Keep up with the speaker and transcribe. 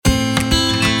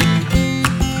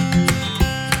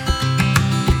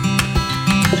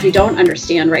because we don't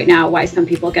understand right now why some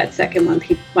people get sick and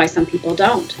why some people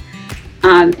don't.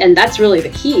 And that's really the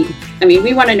key. I mean,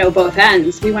 we want to know both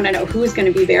ends. We want to know who's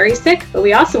going to be very sick, but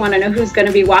we also want to know who's going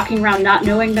to be walking around not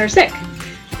knowing they're sick.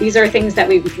 These are things that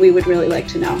we would really like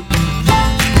to know.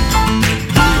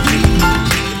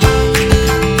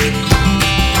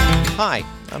 Hi,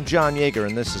 I'm John Yeager,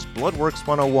 and this is BloodWorks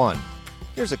 101.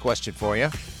 Here's a question for you.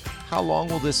 How long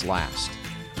will this last?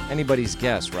 Anybody's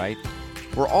guess, right?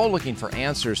 We're all looking for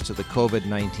answers to the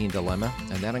COVID-19 dilemma,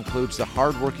 and that includes the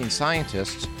hardworking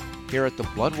scientists here at the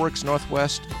BloodWorks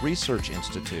Northwest Research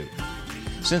Institute.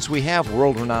 Since we have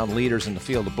world-renowned leaders in the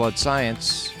field of blood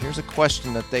science, here's a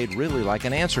question that they'd really like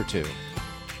an answer to.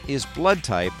 Is blood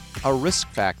type a risk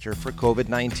factor for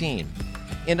COVID-19?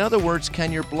 In other words,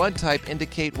 can your blood type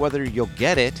indicate whether you'll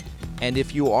get it? And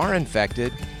if you are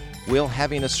infected, will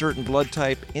having a certain blood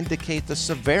type indicate the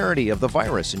severity of the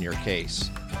virus in your case?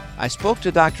 I spoke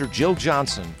to Dr. Jill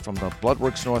Johnson from the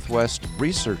BloodWorks Northwest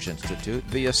Research Institute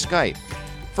via Skype.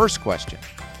 First question,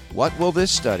 what will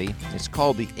this study, it's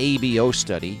called the ABO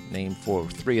study, named for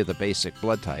 3 of the basic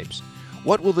blood types.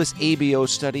 What will this ABO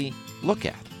study look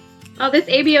at? Well, this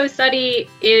ABO study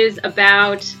is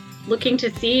about looking to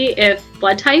see if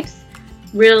blood types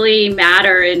really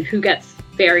matter in who gets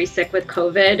very sick with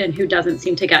COVID and who doesn't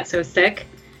seem to get so sick.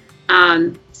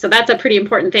 So that's a pretty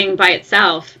important thing by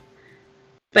itself.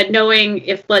 But knowing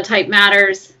if blood type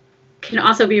matters can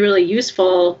also be really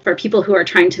useful for people who are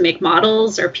trying to make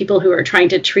models or people who are trying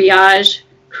to triage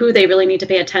who they really need to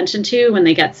pay attention to when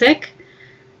they get sick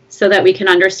so that we can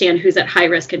understand who's at high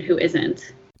risk and who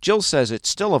isn't. Jill says it's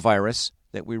still a virus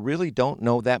that we really don't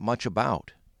know that much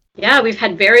about. Yeah, we've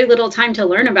had very little time to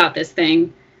learn about this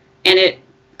thing, and it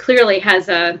clearly has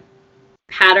a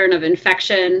pattern of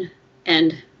infection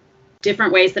and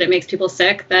different ways that it makes people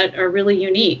sick that are really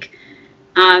unique.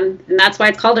 And that's why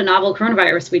it's called a novel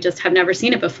coronavirus. We just have never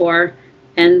seen it before,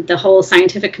 and the whole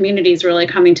scientific community is really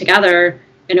coming together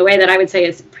in a way that I would say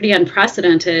is pretty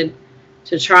unprecedented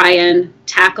to try and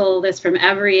tackle this from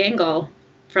every angle,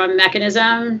 from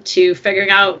mechanism to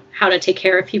figuring out how to take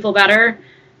care of people better,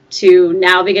 to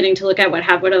now beginning to look at what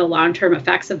are the long-term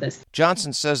effects of this.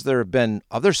 Johnson says there have been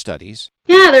other studies.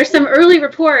 Yeah, there's some early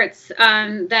reports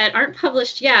that aren't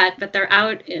published yet, but they're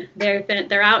out.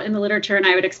 They're out in the literature, and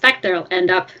I would expect they'll end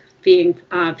up being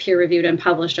peer-reviewed and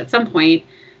published at some point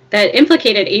that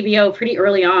implicated ABO pretty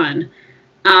early on.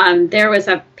 There was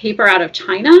a paper out of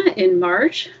China in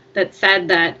March that said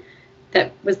that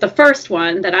was the first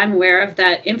one that I'm aware of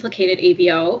that implicated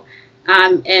ABO,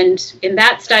 and in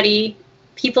that study,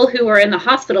 people who were in the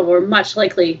hospital were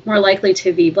more likely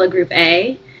to be blood group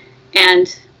A,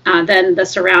 and then the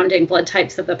surrounding blood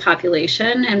types of the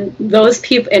population. And those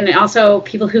people, and also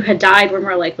people who had died, were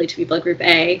more likely to be blood group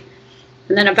A.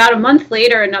 And then about a month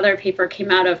later, another paper came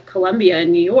out of Columbia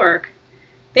in New York.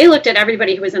 They looked at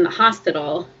everybody who was in the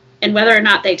hospital and whether or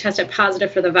not they tested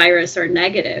positive for the virus or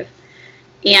negative.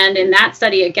 And in that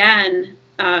study, again,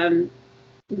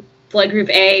 blood group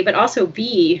A, but also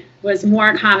B, was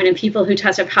more common in people who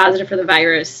tested positive for the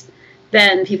virus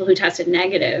than people who tested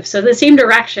negative. So the same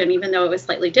direction, even though it was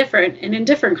slightly different and in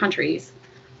different countries.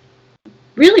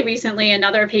 Really recently,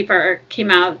 another paper came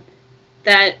out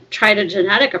that tried a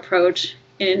genetic approach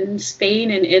in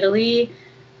Spain and Italy,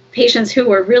 patients who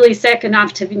were really sick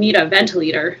enough to need a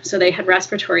ventilator. So they had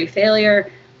respiratory failure.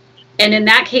 And in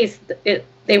that case,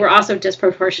 they were also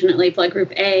disproportionately blood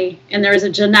group A, and there is a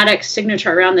genetic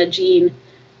signature around the gene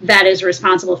that is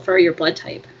responsible for your blood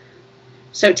type.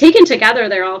 So taken together,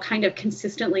 they're all kind of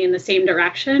consistently in the same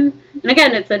direction. And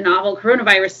again, it's a novel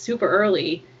coronavirus, super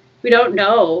early. We don't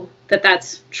know that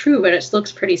that's true, but it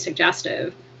looks pretty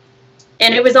suggestive.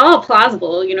 And it was all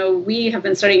plausible. You know, we have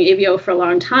been studying ABO for a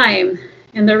long time,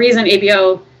 and the reason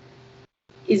ABO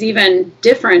is even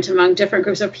different among different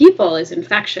groups of people is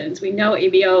infections. We know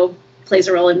ABO plays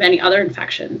a role in many other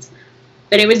infections.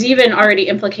 But it was even already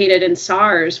implicated in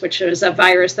SARS, which is a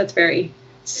virus that's very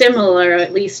similar,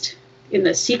 at least in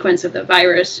the sequence of the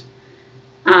virus,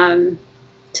 to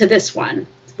this one,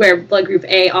 where blood group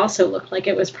A also looked like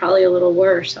it was probably a little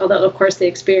worse. Although, of course, the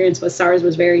experience with SARS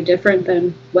was very different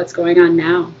than what's going on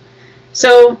now.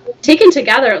 So taken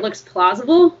together, it looks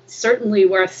plausible, certainly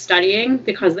worth studying,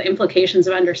 because the implications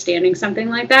of understanding something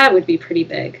like that would be pretty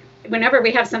big. Whenever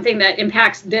we have something that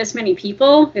impacts this many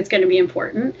people, it's going to be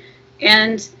important.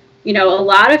 And, you know, a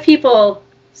lot of people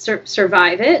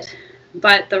survive it,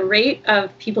 but the rate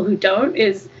of people who don't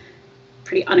is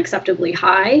pretty unacceptably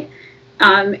high.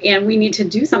 And we need to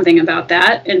do something about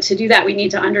that. And to do that, we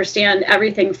need to understand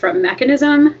everything from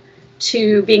mechanism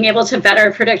to being able to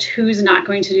better predict who's not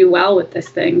going to do well with this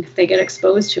thing if they get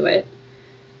exposed to it.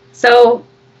 So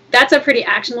that's a pretty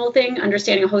actionable thing,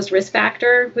 understanding a host risk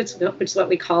factor, which is what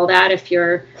we call that if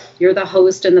you're the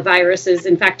host and the virus is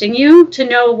infecting you, to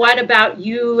know what about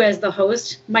you as the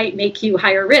host might make you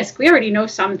higher risk. We already know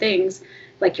some things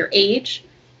like your age,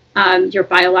 your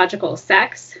biological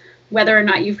sex, whether or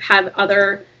not you have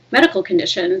other medical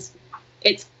conditions.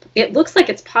 It looks like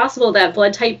it's possible that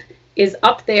blood type is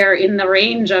up there in the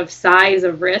range of size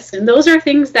of risk. And those are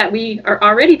things that we are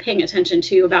already paying attention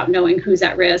to about knowing who's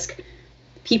at risk.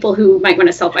 People who might want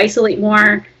to self-isolate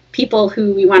more, people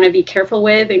who we want to be careful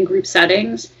with in group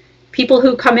settings, people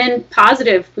who come in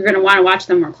positive, we're going to want to watch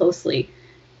them more closely.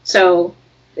 So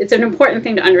it's an important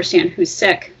thing to understand who's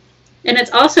sick. And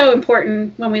it's also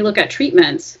important when we look at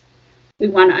treatments. We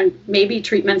want to, maybe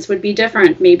treatments would be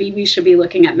different. Maybe we should be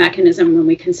looking at mechanism when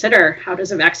we consider how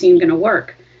does a vaccine going to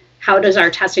work? How does our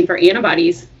testing for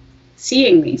antibodies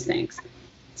seeing these things?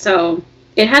 So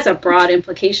it has a broad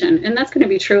implication, and that's going to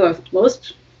be true of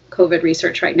most COVID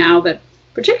research right now, but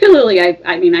particularly,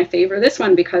 I favor this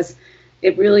one because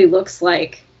it really looks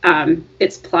like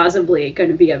it's plausibly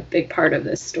going to be a big part of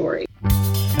this story.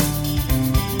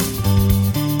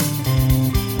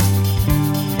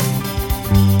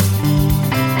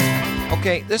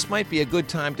 Okay, this might be a good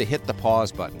time to hit the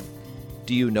pause button.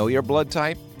 Do you know your blood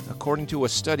type? According to a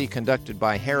study conducted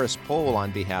by Harris Poll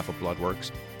on behalf of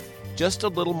BloodWorks, just a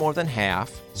little more than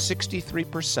half,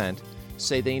 63%,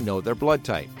 say they know their blood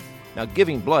type. Now,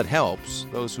 giving blood helps.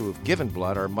 Those who have given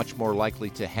blood are much more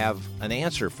likely to have an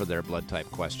answer for their blood type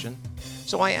question.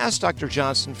 So I asked Dr.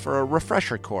 Johnson for a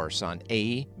refresher course on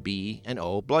A, B, and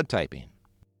O blood typing.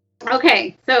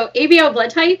 Okay, so ABO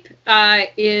blood type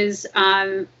is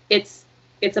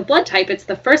it's a blood type. It's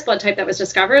the first blood type that was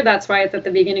discovered. That's why it's at the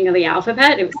beginning of the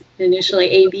alphabet. It was initially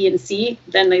A, B, and C.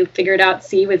 Then they figured out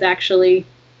C was actually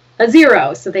a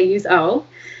 0, so they use O.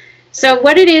 So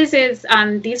what it is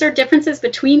these are differences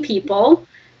between people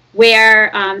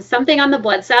where something on the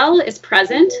blood cell is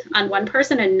present on one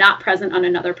person and not present on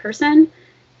another person.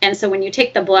 And so when you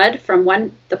take the blood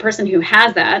from the person who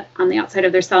has that on the outside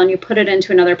of their cell and you put it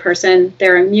into another person,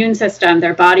 their immune system,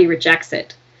 their body rejects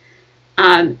it.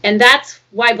 And that's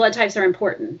why blood types are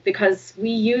important, because we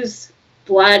use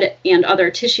blood and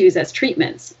other tissues as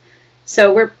treatments.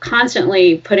 So we're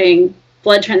constantly putting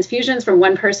blood transfusions from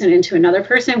one person into another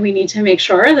person. We need to make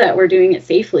sure that we're doing it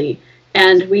safely.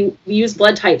 And we use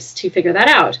blood types to figure that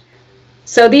out.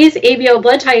 So these ABO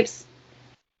blood types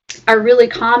are really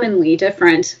commonly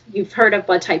different. You've heard of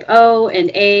blood type O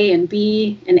and A and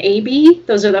B and AB.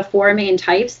 Those are the 4 main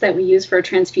types that we use for a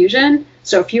transfusion.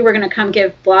 So if you were going to come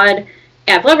give blood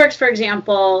at BloodWorks, for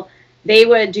example, they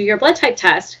would do your blood type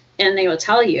test and they will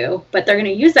tell you, but they're going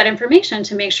to use that information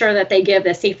to make sure that they give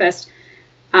the safest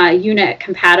unit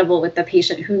compatible with the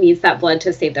patient who needs that blood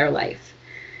to save their life.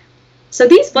 So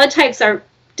these blood types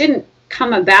didn't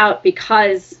come about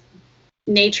because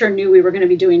nature knew we were going to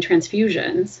be doing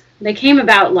transfusions. They came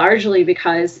about largely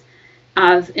because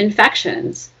of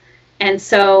infections. And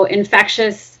so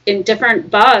different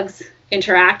bugs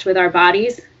interact with our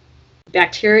bodies,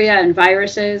 bacteria and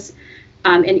viruses,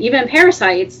 and even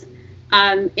parasites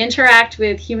interact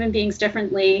with human beings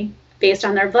differently based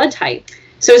on their blood type.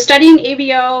 So studying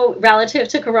ABO relative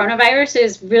to coronavirus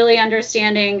is really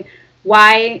understanding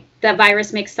why the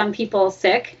virus makes some people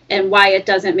sick and why it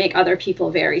doesn't make other people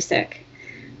very sick.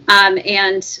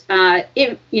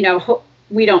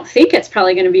 We don't think it's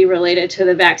probably going to be related to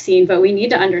the vaccine, but we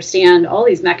need to understand all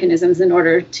these mechanisms in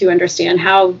order to understand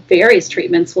how various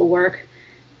treatments will work,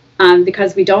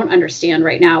 because we don't understand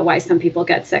right now why some people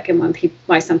get sick and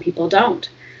why some people don't.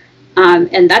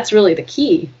 And that's really the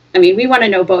key. I mean, we want to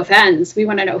know both ends. We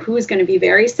want to know who's going to be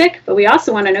very sick, but we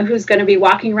also want to know who's going to be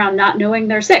walking around not knowing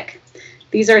they're sick.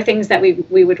 These are things that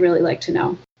we would really like to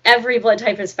know. Every blood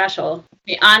type is special. I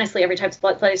mean, honestly, every type of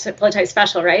blood type is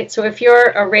special, right? So if you're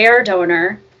a rare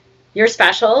donor, you're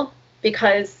special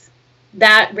because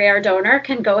that rare donor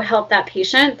can go help that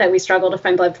patient that we struggle to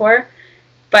find blood for.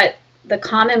 But the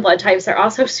common blood types are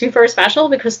also super special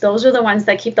because those are the ones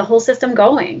that keep the whole system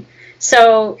going.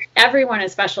 So everyone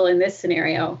is special in this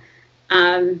scenario.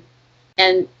 And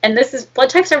blood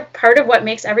types are part of what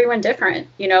makes everyone different.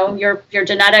 You know, your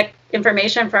genetic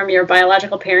information from your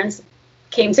biological parents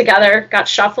came together, got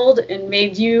shuffled, and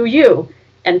made you.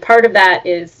 And part of that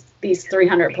is these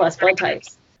 300 plus blood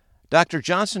types. Dr.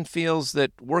 Johnson feels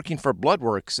that working for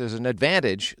BloodWorks is an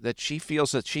advantage that she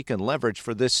feels that she can leverage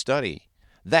for this study.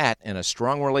 That and a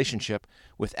strong relationship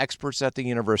with experts at the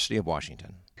University of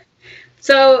Washington.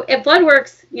 So at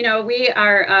BloodWorks, we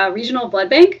are a regional blood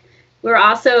bank. We're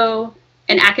also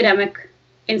an academic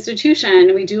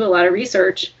institution. We do a lot of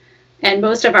research. And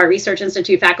most of our Research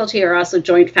Institute faculty are also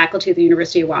joint faculty at the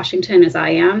University of Washington, as I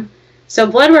am. So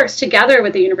BloodWorks, together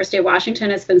with the University of Washington,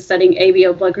 has been studying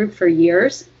ABO blood group for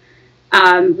years.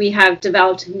 We have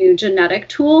developed new genetic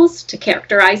tools to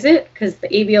characterize it, because the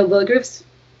ABO blood group's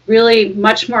really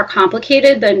much more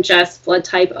complicated than just blood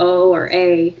type O or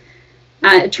A.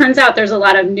 It turns out there's a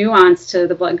lot of nuance to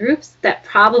the blood groups that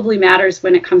probably matters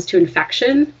when it comes to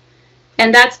infection.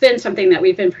 And that's been something that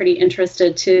we've been pretty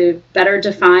interested to better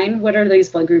define. What are these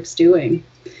blood groups doing?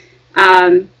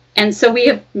 And so we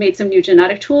have made some new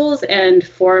genetic tools and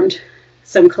formed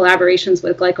some collaborations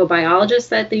with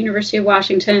glycobiologists at the University of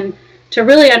Washington to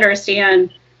really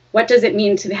understand what does it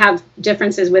mean to have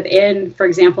differences within, for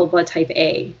example, blood type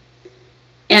A.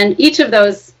 And each of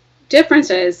those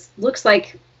differences looks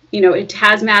like, it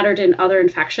has mattered in other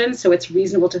infections, so it's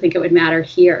reasonable to think it would matter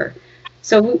here.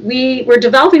 So we were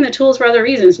developing the tools for other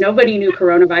reasons. Nobody knew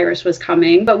coronavirus was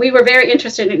coming, but we were very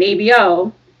interested in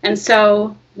ABO. And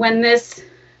so when this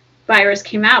virus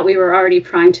came out, we were already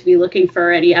primed to be looking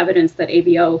for any evidence that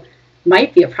ABO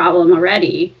might be a problem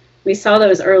already. We saw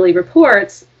those early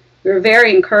reports. We were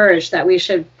very encouraged that we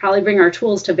should probably bring our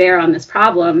tools to bear on this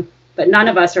problem, but none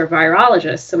of us are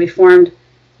virologists. So we formed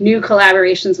new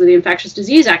collaborations with the infectious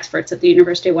disease experts at the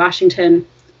University of Washington,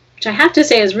 which I have to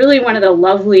say is really one of the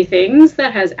lovely things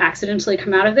that has accidentally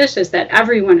come out of this, is that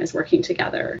everyone is working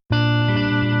together.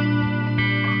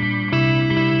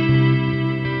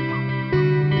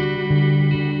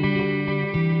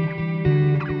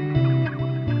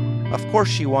 Of course,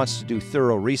 she wants to do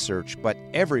thorough research, but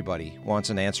everybody wants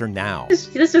an answer now.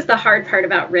 This is the hard part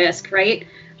about risk, right?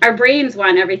 Our brains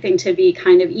want everything to be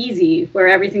kind of easy, where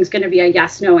everything's going to be a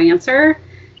yes-no answer.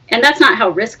 And that's not how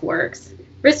risk works.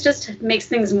 Risk just makes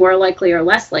things more likely or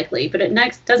less likely, but it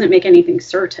doesn't make anything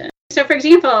certain. So, for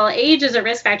example, age is a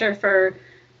risk factor for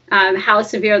how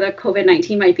severe the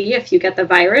COVID-19 might be if you get the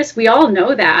virus. We all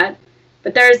know that,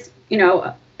 but there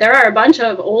are a bunch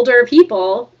of older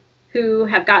people who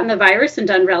have gotten the virus and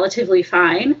done relatively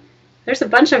fine. There's a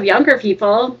bunch of younger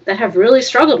people that have really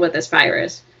struggled with this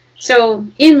virus. So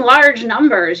in large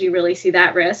numbers, you really see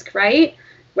that risk, right?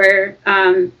 But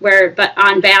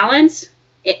on balance,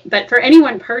 but for any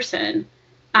one person,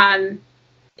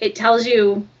 it tells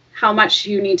you how much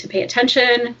you need to pay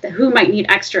attention, who might need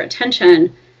extra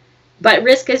attention. But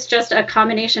risk is just a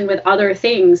combination with other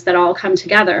things that all come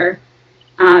together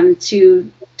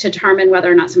to determine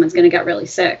whether or not someone's going to get really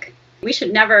sick. We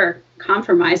should never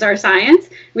compromise our science.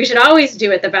 We should always do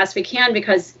it the best we can,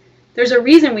 because there's a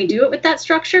reason we do it with that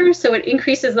structure. So it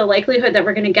increases the likelihood that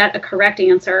we're going to get a correct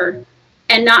answer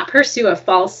and not pursue a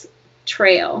false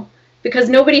trail, because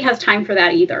nobody has time for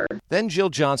that either. Then Jill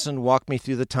Johnson walked me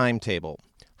through the timetable.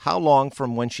 How long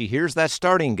from when she hears that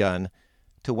starting gun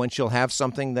to when she'll have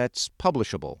something that's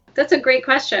publishable? That's a great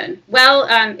question. Well,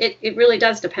 it really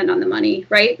does depend on the money,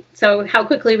 right? So how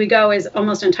quickly we go is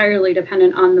almost entirely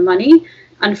dependent on the money.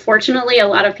 Unfortunately, a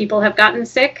lot of people have gotten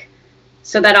sick.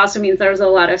 So that also means there's a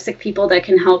lot of sick people that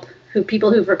can help,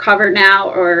 people who've recovered now,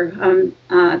 or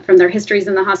from their histories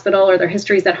in the hospital or their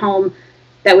histories at home,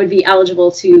 that would be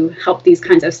eligible to help these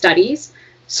kinds of studies.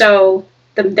 So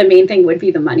the main thing would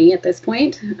be the money at this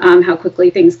point, how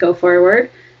quickly things go forward.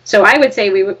 So I would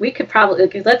say we could probably,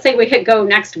 let's say we could go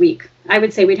next week. I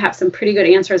would say we'd have some pretty good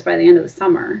answers by the end of the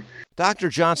summer. Dr.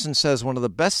 Johnson says one of the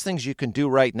best things you can do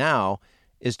right now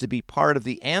is to be part of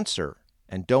the answer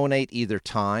and donate either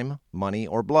time, money,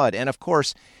 or blood. And of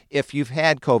course, if you've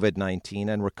had COVID-19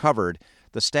 and recovered,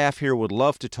 the staff here would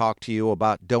love to talk to you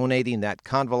about donating that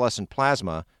convalescent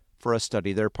plasma for a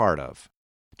study they're part of.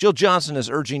 Jill Johnson is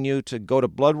urging you to go to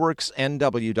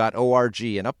bloodworksnw.org,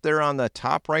 and up there on the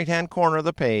top right-hand corner of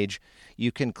the page,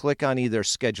 you can click on either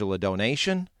schedule a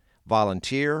donation,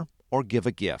 volunteer, or give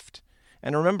a gift.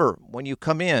 And remember, when you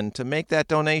come in to make that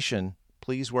donation,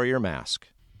 please wear your mask.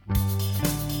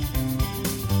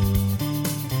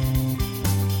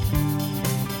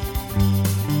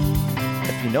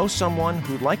 If you know someone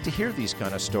who'd like to hear these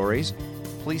kind of stories,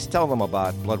 please tell them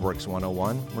about BloodWorks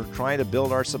 101. We're trying to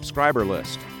build our subscriber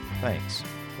list. Thanks.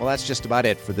 Well, that's just about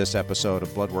it for this episode of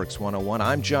BloodWorks 101.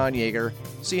 I'm John Yeager.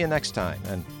 See you next time,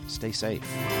 and stay safe.